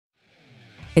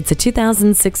It's a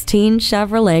 2016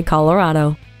 Chevrolet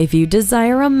Colorado. If you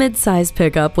desire a midsize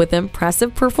pickup with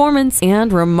impressive performance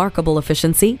and remarkable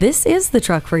efficiency, this is the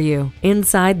truck for you.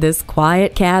 Inside this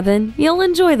quiet cabin, you'll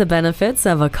enjoy the benefits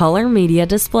of a color media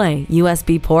display,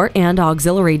 USB port and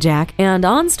auxiliary jack, and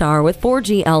OnStar with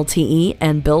 4G LTE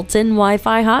and built-in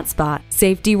Wi-Fi hotspot.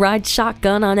 Safety ride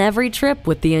shotgun on every trip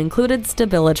with the included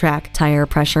StabiliTrak, tire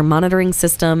pressure monitoring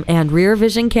system, and rear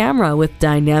vision camera with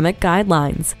dynamic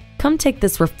guidelines. Come take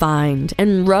this refined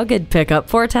and rugged pickup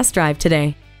for a test drive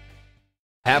today.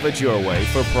 Have it your way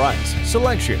for price,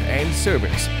 selection, and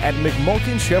service at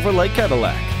Mulkin Chevrolet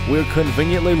Cadillac. We're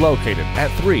conveniently located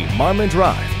at 3 Marmon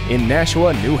Drive in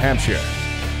Nashua, New Hampshire.